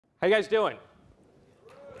How you guys doing?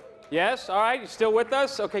 Yes? All right, you still with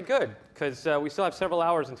us? Okay, good, because we still have several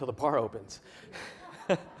hours until the bar opens.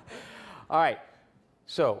 All right,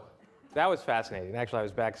 so that was fascinating. Actually, I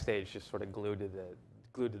was backstage just sort of glued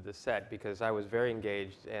to the set because I was very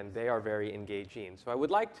engaged, and they are very engaging. So I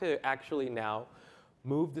would like to actually now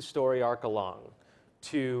move the story arc along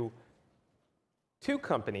to two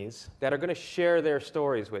companies that are going to share their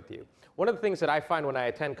stories with you. One of the things that I find when I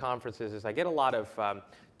attend conferences is I get a lot of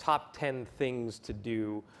top 10 things to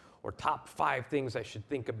do or top 5 things I should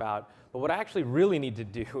think about. But what I actually really need to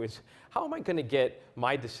do is, how am I going to get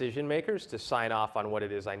my decision makers to sign off on what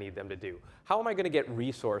it is I need them to do? How am I going to get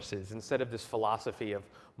resources instead of this philosophy of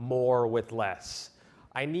more with less?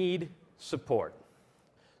 I need support.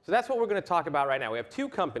 So that's what we're going to talk about right now. We have two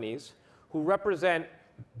companies who represent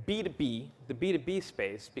B2B, the B2B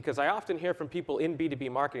space, because I often hear from people in B2B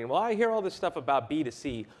marketing, well, I hear all this stuff about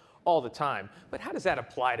B2C all the time, but how does that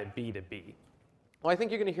apply to B2B? Well, I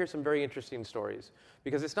think you're going to hear some very interesting stories,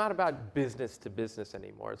 because it's not about business to business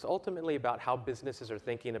anymore. It's ultimately about how businesses are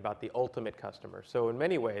thinking about the ultimate customer. So in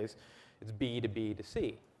many ways, it's B2B to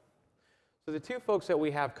C. So the two folks that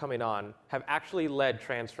we have coming on have actually led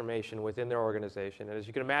transformation within their organization. And as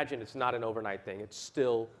you can imagine, it's not an overnight thing. It's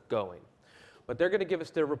still going. But they're going to give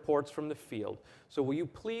us their reports from the field. So will you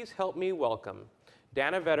please help me welcome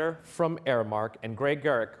Dana Vetter from Aramark and Greg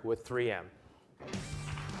Gerik with 3M.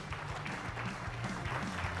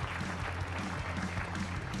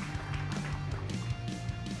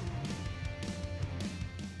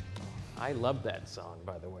 I love that song,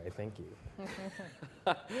 by the way. Thank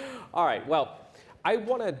you. All right. Well, I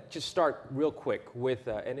want to just start real quick with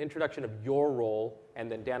an introduction of your role, and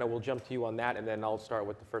then Dana will jump to you on that, and then I'll start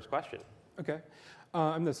with the first question. Okay.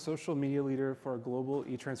 I'm the social media leader for our global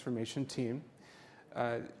e-transformation team.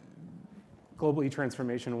 Global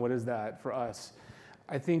e-transformation, what is that for us?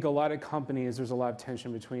 I think a lot of companies, there's a lot of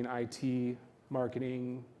tension between IT,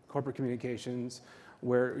 marketing, corporate communications,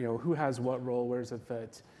 where, who has what role, where does it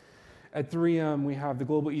fit? At 3M, we have the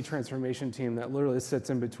global e-transformation team that literally sits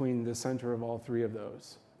in between the center of all three of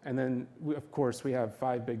those. And then, of course, we have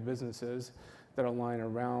 5 big businesses that align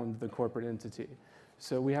around the corporate entity.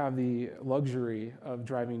 So we have the luxury of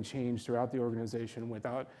driving change throughout the organization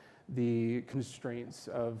without the constraints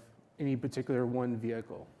of any particular one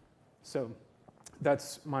vehicle. So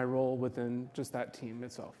that's my role within just that team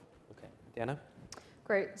itself. Okay. Dana?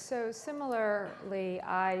 Great. So similarly,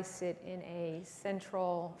 I sit in a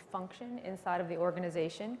central function inside of the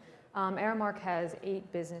organization. Aramark has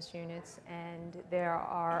 8 business units, and there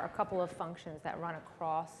are a couple of functions that run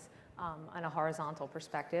across on a horizontal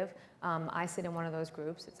perspective. I sit in one of those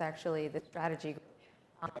groups. It's actually the strategy group,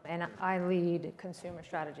 and I lead consumer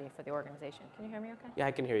strategy for the organization. Can you hear me okay? Yeah,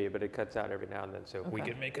 I can hear you, but it cuts out every now and then, so we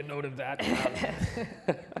can make a note of that.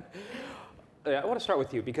 I want to start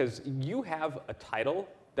with you, because you have a title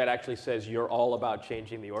that actually says you're all about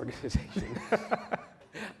changing the organization.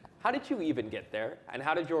 How did you even get there, and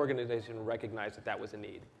how did your organization recognize that that was a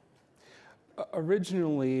need?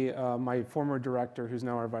 Originally, my former director, who's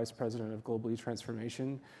now our vice president of global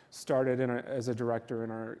e-transformation, started as a director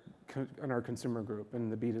in our consumer group in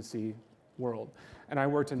the B2C world, and I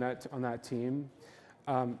worked on that team.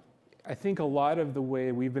 I think a lot of the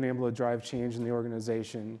way we've been able to drive change in the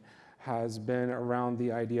organization has been around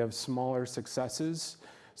the idea of smaller successes.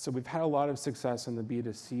 So we've had a lot of success in the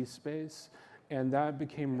B2C space, and that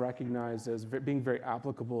became recognized as being very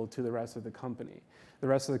applicable to the rest of the company. The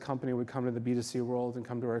rest of the company would come to the B2C world and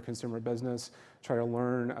come to our consumer business, try to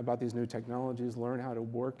learn about these new technologies, learn how to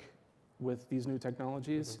work with these new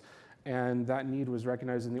technologies. And that need was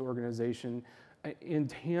recognized in the organization in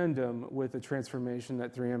tandem with the transformation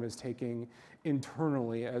that 3M is taking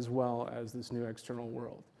internally as well as this new external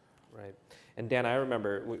world. Right. And Dan, I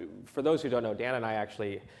remember, for those who don't know, Dan and I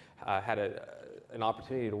actually had an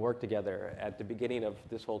opportunity to work together at the beginning of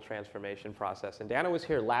this whole transformation process. And Dana was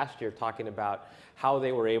here last year talking about how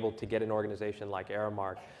they were able to get an organization like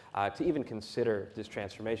Aramark to even consider this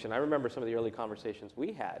transformation. I remember some of the early conversations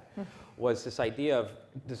we had was this idea of,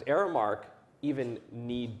 does Aramark even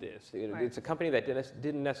need this? Right. It's a company that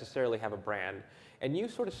didn't necessarily have a brand. And you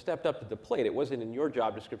sort of stepped up to the plate. It wasn't in your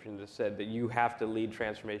job description that said that you have to lead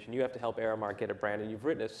transformation, you have to help Aramark get a brand, and you've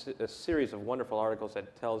written a series of wonderful articles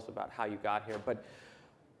that tells about how you got here. But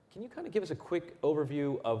can you kind of give us a quick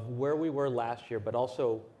overview of where we were last year, but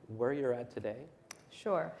also where you're at today?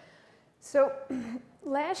 Sure. So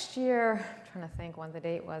last year, I'm trying to think when the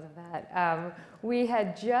date was of that, we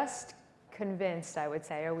had just convinced, I would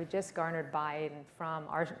say, or we just garnered buy-in from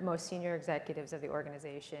our most senior executives of the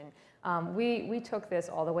organization. We took this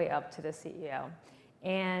all the way up to the CEO.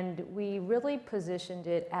 And we really positioned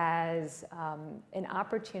it as an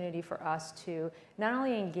opportunity for us to not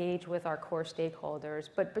only engage with our core stakeholders,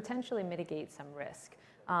 but potentially mitigate some risk.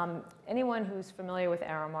 Anyone who's familiar with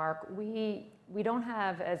Aramark, we don't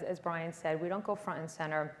have, as Brian said, we don't go front and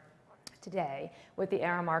center today with the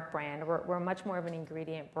Aramark brand. We're much more of an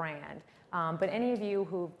ingredient brand. But any of you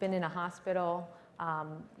who've been in a hospital,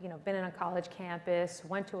 been in a college campus,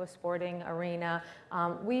 went to a sporting arena,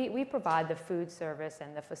 we provide the food service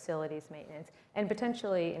and the facilities maintenance, and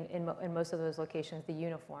potentially in most of those locations, the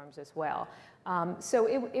uniforms as well. So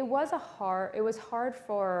it was hard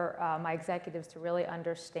for my executives to really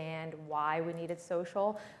understand why we needed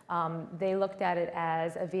social. They looked at it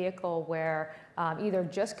as a vehicle where either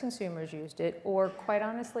just consumers used it, or quite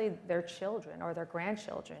honestly, their children or their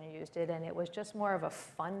grandchildren used it, and it was just more of a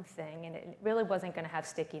fun thing, and it really wasn't going to have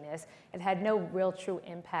stickiness. It had no real true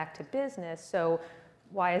impact to business, so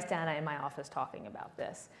why is Dana in my office talking about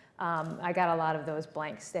this? I got a lot of those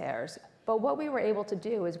blank stares. But what we were able to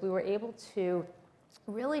do is we were able to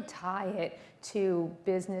really tie it to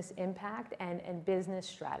business impact and business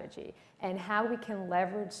strategy, and how we can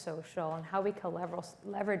leverage social, and how we can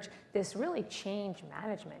leverage this really change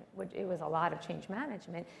management, which it was a lot of change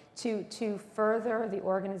management, to further the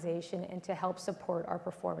organization and to help support our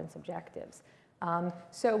performance objectives.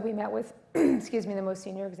 So we met with, the most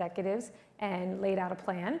senior executives and laid out a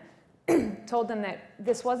plan. Told them that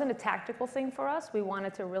this wasn't a tactical thing for us. We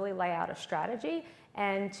wanted to really lay out a strategy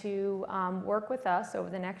and to work with us over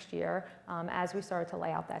the next year as we started to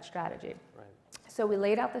lay out that strategy. Right. So we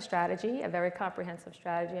laid out the strategy, a very comprehensive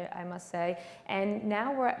strategy, I must say, and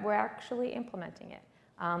now we're actually implementing it.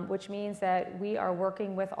 Which means that we are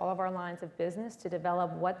working with all of our lines of business to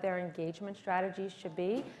develop what their engagement strategies should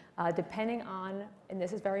be, depending on, and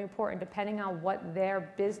this is very important, depending on what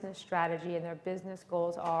their business strategy and their business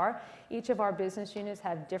goals are. Each of our business units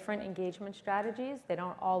have different engagement strategies. They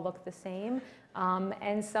don't all look the same.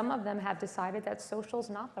 And some of them have decided that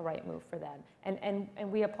social's not the right move for them.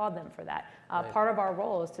 And we applaud them for that. Right. Part of our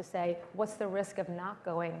role is to say, what's the risk of not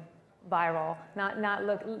going viral,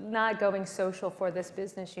 not going social for this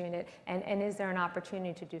business unit, and is there an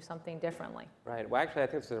opportunity to do something differently? Right. Well, actually, I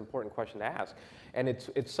think it's an important question to ask, and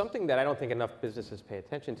it's something that I don't think enough businesses pay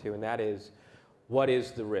attention to, and that is, what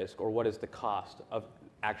is the risk or what is the cost of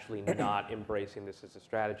actually not embracing this as a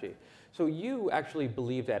strategy? So you actually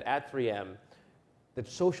believe that at 3M, that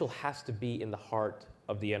social has to be in the heart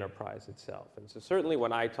of the enterprise itself. And so certainly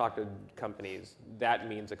when I talk to companies, that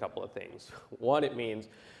means a couple of things. One, it means,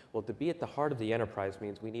 well, to be at the heart of the enterprise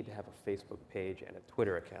means we need to have a Facebook page and a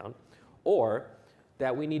Twitter account, or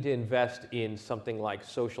that we need to invest in something like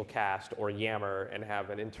Socialcast or Yammer and have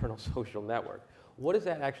an internal social network. What does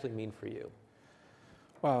that actually mean for you?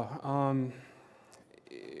 Wow,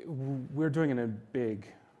 we're doing it in a big,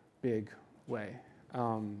 big way.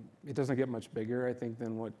 It doesn't get much bigger, I think,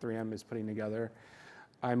 than what 3M is putting together.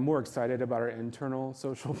 I'm more excited about our internal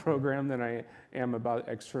social program than I am about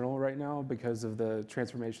external right now because of the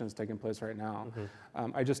transformation that's taking place right now.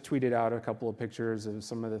 Mm-hmm. I just tweeted out a couple of pictures of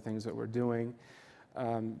some of the things that we're doing.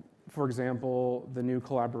 For example, the new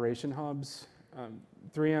collaboration hubs.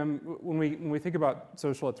 3M, when we think about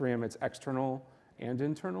social at 3M, it's external and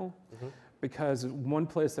internal, mm-hmm. because one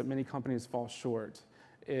place that many companies fall short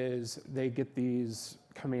is they get these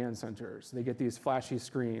command centers. They get these flashy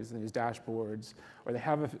screens and these dashboards, or they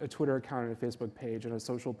have a Twitter account and a Facebook page and a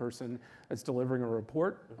social person that's delivering a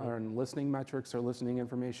report, mm-hmm. on listening metrics or listening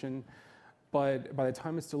information. But by the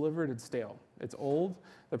time it's delivered, it's stale. It's old.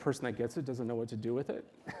 The person that gets it doesn't know what to do with it.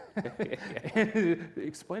 And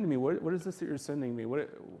explain to me, what is this that you're sending me?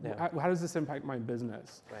 How does this impact my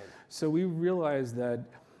business? Right. So we realized that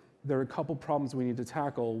there are a couple problems we need to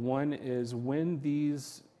tackle. One is when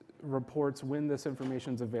these reports, when this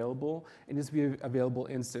information is available, it needs to be available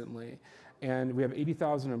instantly. And we have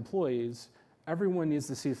 80,000 employees. Everyone needs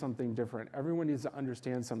to see something different. Everyone needs to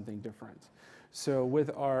understand something different. So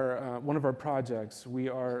with our one of our projects, we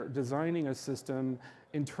are designing a system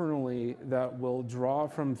internally that will draw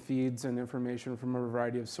from feeds and information from a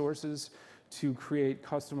variety of sources to create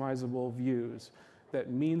customizable views that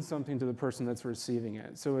means something to the person that's receiving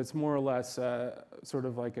it. So it's more or less sort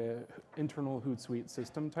of like a internal Hootsuite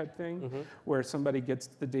system type thing, mm-hmm. where somebody gets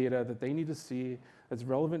the data that they need to see that's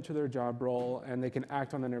relevant to their job role, and they can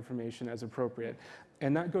act on that information as appropriate.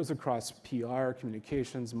 And that goes across PR,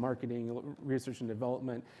 communications, marketing, research and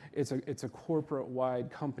development. It's a corporate-wide,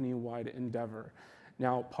 company-wide endeavor.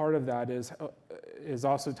 Now, part of that is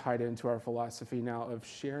also tied into our philosophy now of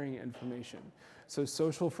sharing information. So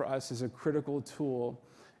social for us is a critical tool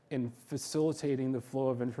in facilitating the flow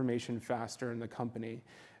of information faster in the company.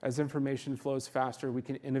 As information flows faster, we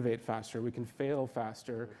can innovate faster, we can fail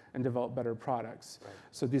faster, and develop better products. Right.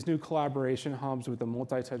 So these new collaboration hubs with the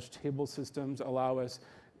multi-touch table systems allow us,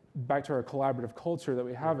 back to our collaborative culture that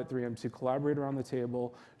we have at 3M, to collaborate around the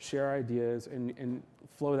table, share ideas, and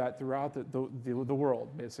flow that throughout the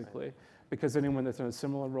world, basically. Right. Because anyone that's in a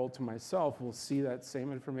similar role to myself will see that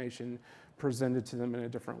same information presented to them in a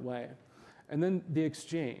different way. And then the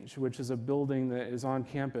Exchange, which is a building that is on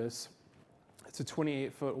campus. It's a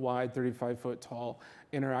 28-foot wide, 35-foot tall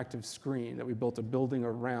interactive screen that we built a building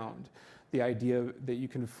around. The idea that you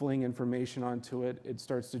can fling information onto it, it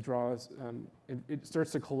starts to draw, it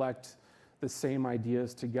starts to collect the same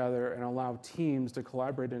ideas together and allow teams to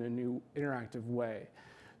collaborate in a new interactive way.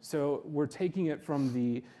 So we're taking it from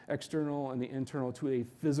the external and the internal to a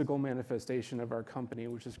physical manifestation of our company,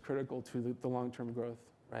 which is critical to the long-term growth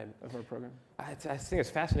of our program. I think it's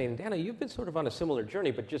fascinating. Dana, you've been sort of on a similar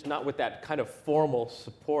journey, but just not with that kind of formal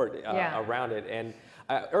support around it. And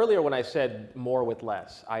earlier when I said more with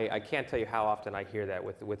less, I can't tell you how often I hear that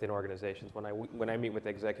within organizations. When I meet with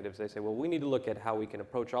executives, they say, well, we need to look at how we can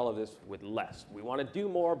approach all of this with less. We want to do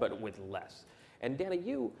more, but with less. And Dana,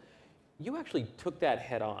 you actually took that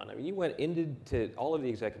head on. I mean, you went into all of the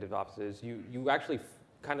executive offices. You actually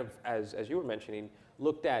kind of, as you were mentioning,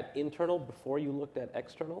 looked at internal before you looked at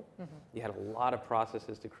external. Mm-hmm. You had a lot of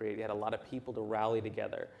processes to create. You had a lot of people to rally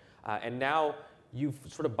together. And now you've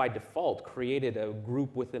sort of by default created a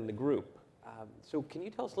group within the group. So can you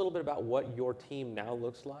tell us a little bit about what your team now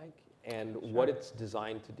looks like and what it's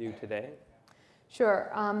designed to do today?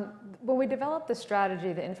 Sure. When we developed the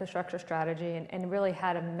strategy, the infrastructure strategy, and really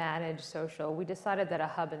how to manage social, we decided that a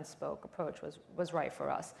hub and spoke approach was right for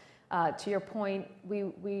us. To your point,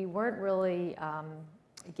 we weren't really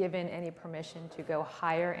given any permission to go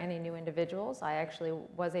hire any new individuals. I actually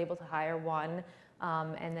was able to hire one,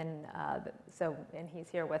 and then and he's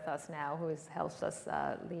here with us now, who helps us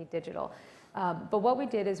lead digital. But what we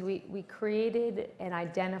did is we created and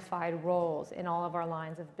identified roles in all of our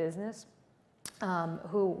lines of business,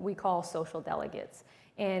 who we call social delegates.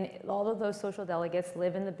 And all of those social delegates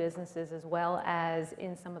live in the businesses as well as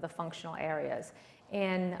in some of the functional areas.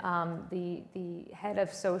 And the head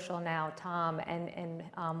of social now, Tom, and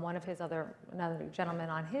one of another gentleman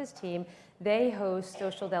on his team, they host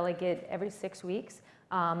social delegate every 6 weeks.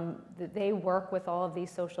 They work with all of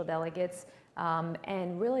these social delegates.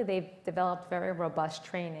 And really, they've developed very robust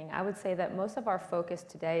training. I would say that most of our focus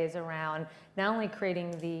today is around not only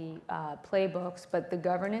creating the playbooks, but the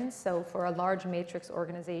governance. So for a large matrix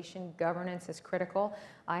organization, governance is critical.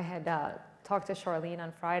 I had talked to Charlene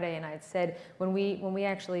on Friday, and I had said, when we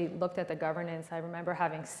actually looked at the governance, I remember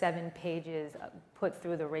having 7 pages put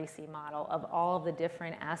through the RACI model of all of the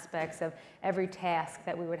different aspects of every task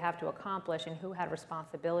that we would have to accomplish and who had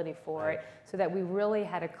responsibility for it, so that we really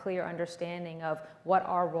had a clear understanding of what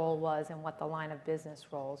our role was and what the line of business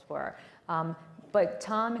roles were. But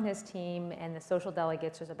Tom and his team and the social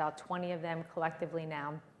delegates, there's about 20 of them collectively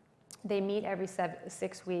now, they meet every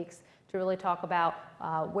 6 weeks to really talk about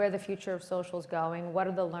where the future of social is going, what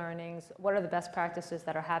are the learnings, what are the best practices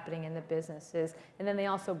that are happening in the businesses, and then they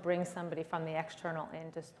also bring somebody from the external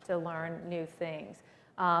in to learn new things.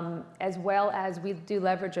 As well as we do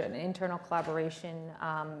leverage an internal collaboration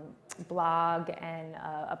blog and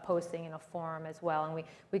a posting in a forum as well. And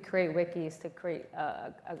we create wikis to create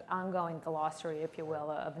an ongoing glossary, if you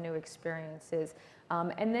will, of new experiences.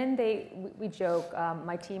 And then we joke,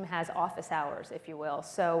 my team has office hours, if you will.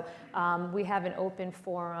 So we have an open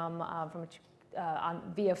forum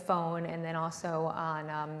via phone, and then also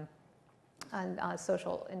on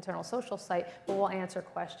internal social site, where we'll answer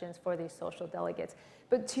questions for these social delegates.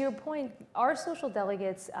 But to your point, our social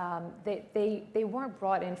delegates, they weren't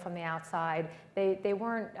brought in from the outside. They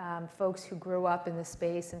weren't folks who grew up in the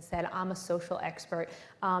space and said, I'm a social expert.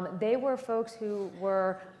 They were folks who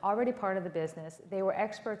were already part of the business. They were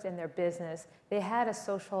experts in their business. They had a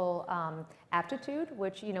social aptitude,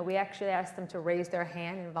 which we actually asked them to raise their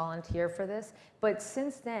hand and volunteer for this. But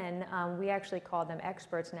since then, we actually call them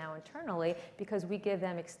experts now internally, because we give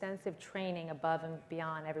them extensive training above and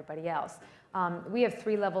beyond everybody else. We have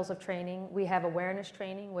 3 levels of training. We have awareness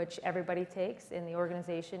training, which everybody takes in the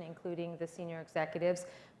organization, including the senior executives.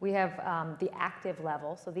 We have the active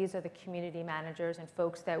level. So these are the community managers and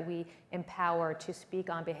folks that we empower to speak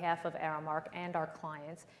on behalf of Aramark and our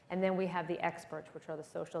clients. And then we have the experts, which are the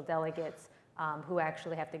social delegates, who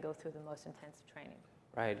actually have to go through the most intensive training.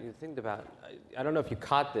 Right. You think about, I don't know if you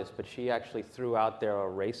caught this, but she actually threw out there a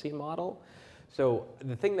RACI model. So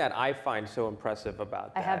the thing that I find so impressive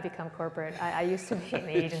about that. I have become corporate. I used to be in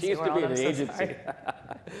the agency She used world. to be in I'm the so agency. sorry.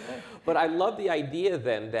 But I love the idea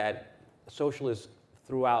then that social is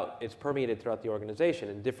it's permeated throughout the organization,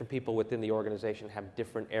 and different people within the organization have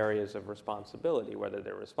different areas of responsibility, whether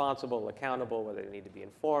they're responsible, accountable, whether they need to be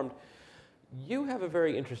informed. You have a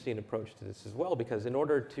very interesting approach to this as well, because in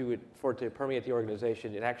order for it to permeate the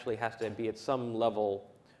organization, it actually has to be at some level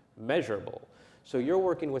measurable. So you're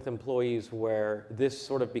working with employees where this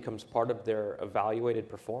sort of becomes part of their evaluated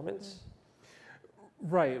performance?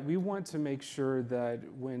 Right. We want to make sure that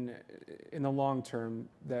in the long term,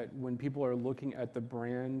 that when people are looking at the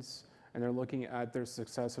brands and they're looking at their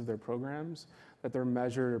success of their programs, that they're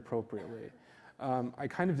measured appropriately. I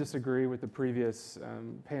kind of disagree with the previous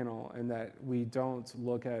panel in that we don't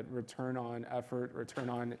look at return on effort, return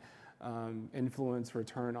on influence,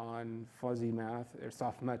 return on fuzzy math or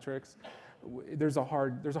soft metrics. There's a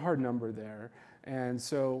hard number there. And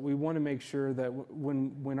so we want to make sure that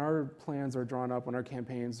when our plans are drawn up, when our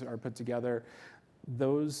campaigns are put together,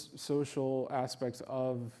 those social aspects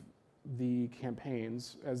of the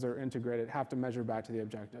campaigns, as they're integrated, have to measure back to the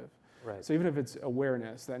objective. Right. So even if it's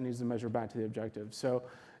awareness, that needs to measure back to the objective. So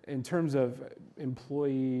in terms of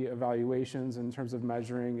employee evaluations, in terms of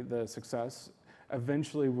measuring the success,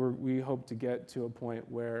 eventually we hope to get to a point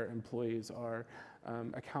where employees are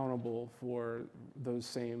accountable for those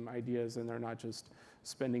same ideas, and they're not just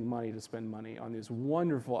spending money to spend money on these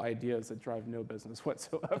wonderful ideas that drive no business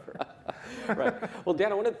whatsoever. Right. Well,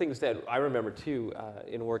 Dana, one of the things that I remember too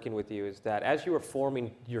in working with you is that as you were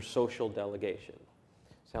forming your social delegation,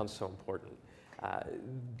 sounds so important,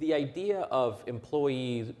 the idea of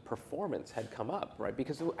employee performance had come up, right?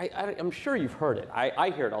 Because I'm sure you've heard it.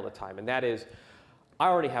 I hear it all the time, and that is, I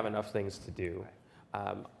already have enough things to do.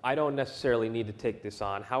 I don't necessarily need to take this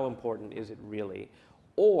on. How important is it really?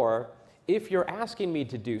 Or if you're asking me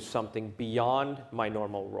to do something beyond my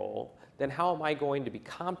normal role, then how am I going to be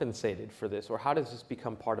compensated for this? Or how does this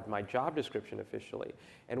become part of my job description officially?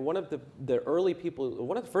 And one of the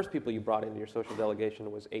first people you brought into your social delegation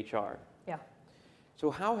was HR. Yeah. So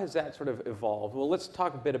how has that sort of evolved? Well, let's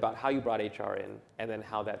talk a bit about how you brought HR in and then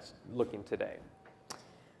how that's looking today.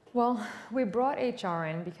 Well, we brought HR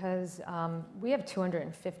in because we have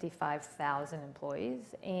 255,000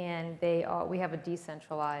 employees, and we have a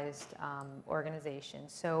decentralized organization.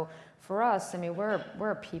 So for us, I mean,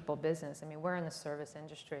 we're a people business. I mean, we're in the service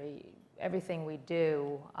industry. Everything we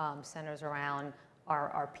do centers around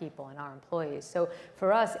our people and our employees. So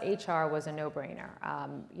for us, HR was a no-brainer.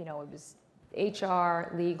 You know, it was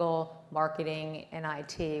HR, legal, marketing, and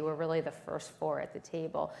IT were really the first four at the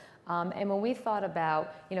table. And when we thought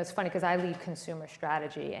about, you know, it's funny because I lead consumer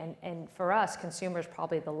strategy, and for us, consumer is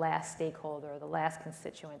probably the last stakeholder, the last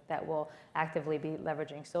constituent that will actively be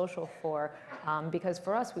leveraging social for, because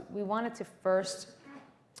for us, we wanted to first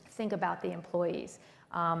think about the employees.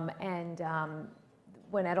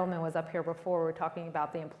 When Edelman was up here before, we were talking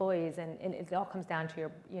about the employees, and it all comes down to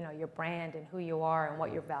your brand and who you are and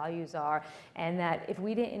what your values are, and that if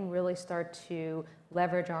we didn't really start to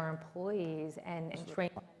leverage our employees and train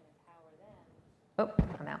them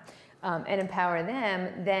and empower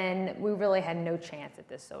them, then we really had no chance at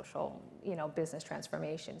this social, business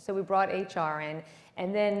transformation. So we brought HR in,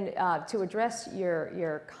 and then to address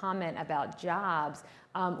your comment about jobs,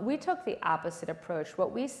 we took the opposite approach.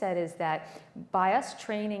 What we said is that by us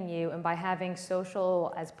training you and by having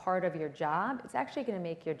social as part of your job, it's actually going to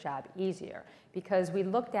make your job easier, because we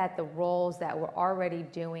looked at the roles that were already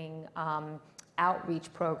doing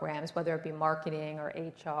outreach programs, whether it be marketing or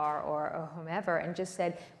HR or whomever, and just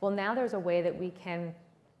said, well, now there's a way that we can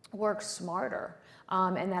work smarter,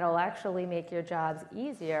 and that'll actually make your jobs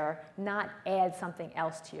easier, not add something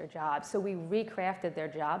else to your job. So we recrafted their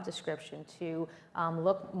job description to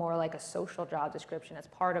look more like a social job description as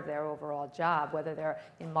part of their overall job, whether they're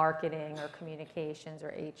in marketing or communications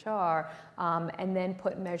or HR, and then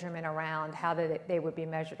put measurement around how they would be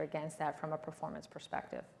measured against that from a performance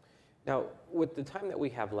perspective. Now, with the time that we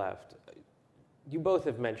have left, you both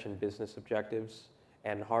have mentioned business objectives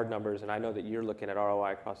and hard numbers, and I know that you're looking at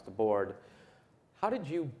ROI across the board. How did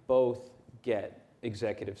you both get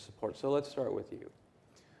executive support? So let's start with you.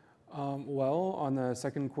 Well, on the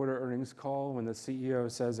second quarter earnings call, when the CEO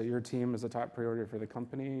says that your team is a top priority for the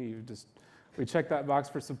company, we check that box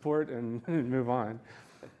for support and move on.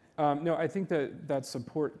 No, I think that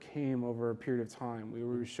support came over a period of time. We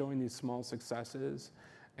were showing these small successes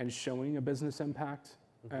and showing a business impact,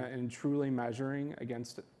 and truly measuring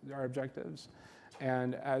against our objectives.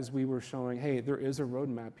 And as we were showing, hey, there is a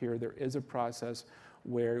roadmap here, there is a process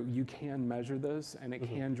where you can measure this and it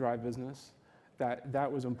can drive business,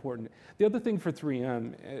 That was important. The other thing for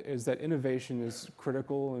 3M is that innovation is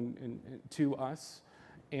critical to us,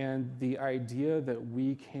 and the idea that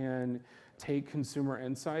we can take consumer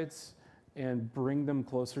insights and bring them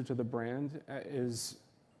closer to the brand is,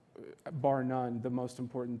 bar none, the most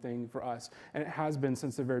important thing for us. And it has been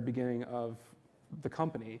since the very beginning of the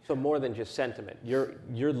company. So more than just sentiment,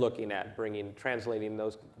 you're looking at translating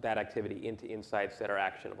that activity into insights that are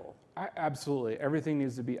actionable. Absolutely. Everything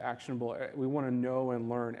needs to be actionable. We want to know and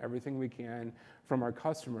learn everything we can from our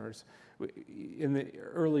customers. In the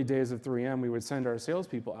early days of 3M, we would send our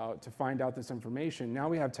salespeople out to find out this information. Now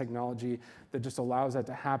we have technology that just allows that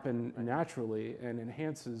to happen naturally and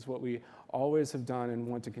enhances what we always have done and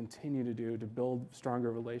want to continue to do to build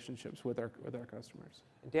stronger relationships with our customers.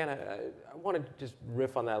 Dan, I want to just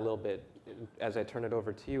riff on that a little bit as I turn it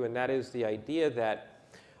over to you, and that is the idea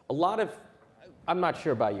that I'm not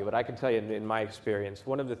sure about you, but I can tell you in my experience,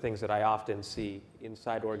 one of the things that I often see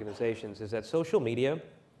inside organizations is that social media,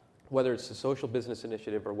 whether it's a social business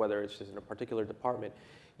initiative or whether it's just in a particular department,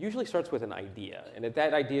 usually starts with an idea, and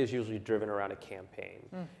that idea is usually driven around a campaign.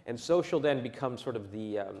 And social then becomes sort of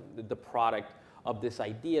the product of this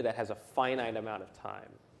idea that has a finite amount of time.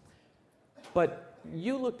 But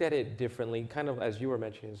you looked at it differently, kind of as you were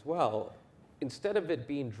mentioning as well. Instead of it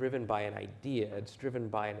being driven by an idea, it's driven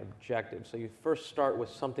by an objective. So you first start with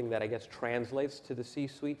something that I guess translates to the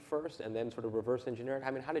C-suite first, and then sort of reverse engineer it.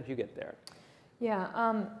 I mean, how did you get there?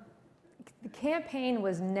 Yeah, the campaign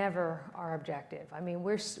was never our objective. I mean,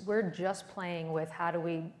 we're just playing with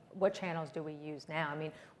what channels do we use now? I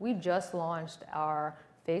mean, we just launched our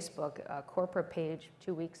Facebook corporate page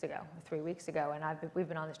 2 weeks ago, 3 weeks ago, and we've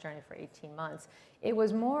been on this journey for 18 months. It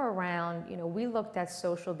was more around, we looked at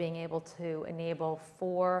social being able to enable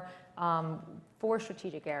four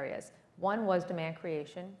strategic areas. One was demand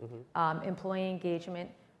creation, employee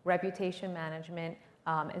engagement, reputation management,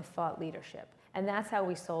 and thought leadership. And that's how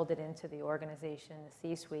we sold it into the organization, the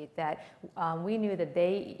C-suite, that we knew that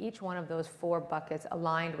each one of those 4 buckets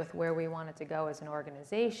aligned with where we wanted to go as an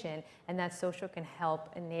organization, and that social can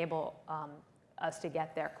help enable us to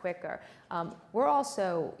get there quicker. We're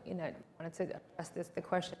also, wanted to address the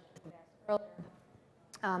question earlier.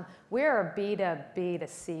 We're a B to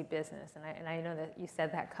C business, and I know that you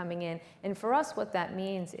said that coming in. And for us, what that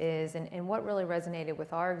means is, and what really resonated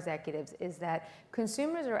with our executives, is that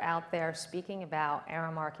consumers are out there speaking about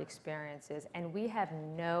Aramark experiences, and we have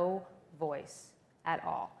no voice at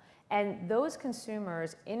all. And those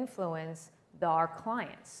consumers influence our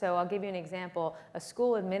clients. So I'll give you an example. A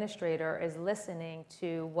school administrator is listening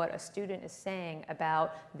to what a student is saying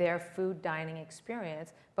about their food dining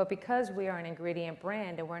experience, but because we are an ingredient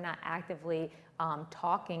brand and we're not actively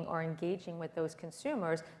talking or engaging with those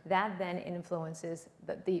consumers, that then influences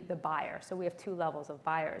the buyer. So we have 2 levels of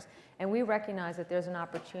buyers. And we recognize that there's an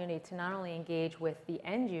opportunity to not only engage with the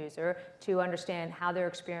end user to understand how their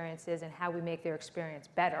experience is and how we make their experience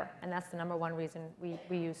better. And that's the #1 reason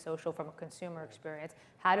we use social from a consumer experience.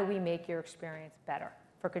 How do we make your experience better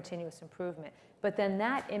for continuous improvement? But then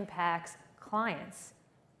that impacts clients,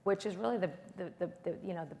 which is really the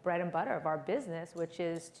bread and butter of our business, which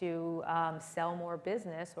is to sell more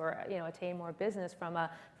business or attain more business from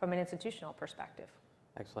an institutional perspective.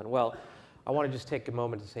 Excellent. Well, I want to just take a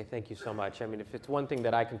moment to say thank you so much. I mean, if it's one thing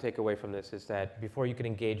that I can take away from this is that before you can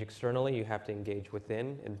engage externally, you have to engage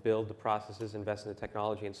within and build the processes, invest in the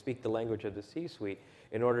technology, and speak the language of the C-suite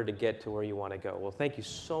in order to get to where you want to go. Well, thank you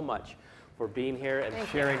so much for being here and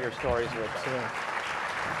sharing your stories with us.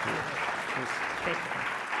 Thank you.